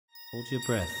Hold your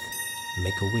breath,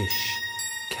 make a wish,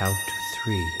 count to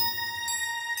 3.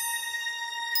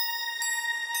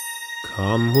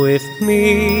 Come with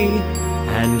me,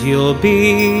 and you'll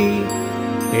be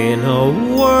in a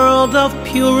world of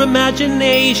pure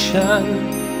imagination.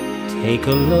 Take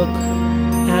a look,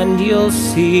 and you'll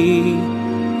see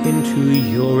into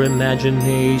your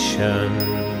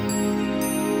imagination.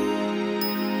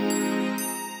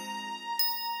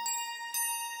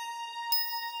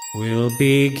 We'll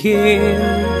begin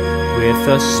with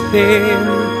a spin,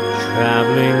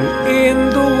 traveling in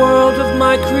the world of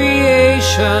my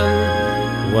creation.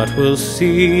 What we'll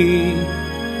see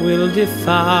will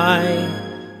defy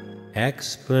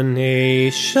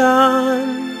explanation.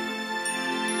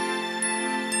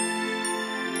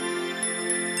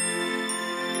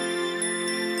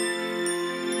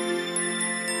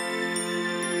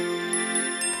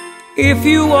 If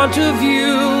you want to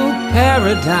view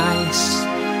paradise,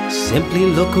 simply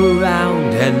look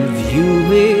around and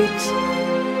view it.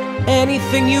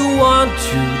 Anything you want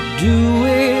to do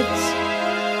it.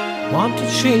 Want to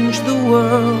change the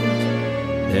world,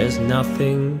 there's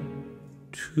nothing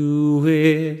to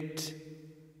it.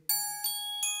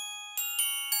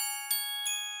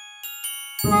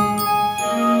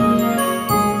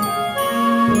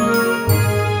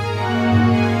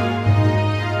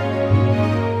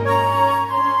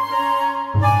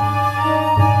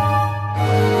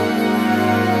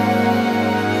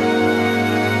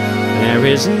 There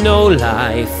is no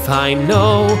life I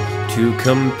know to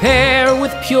compare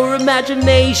with pure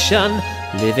imagination.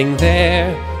 Living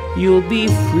there, you'll be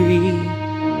free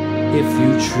if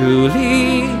you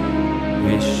truly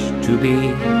wish to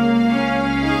be.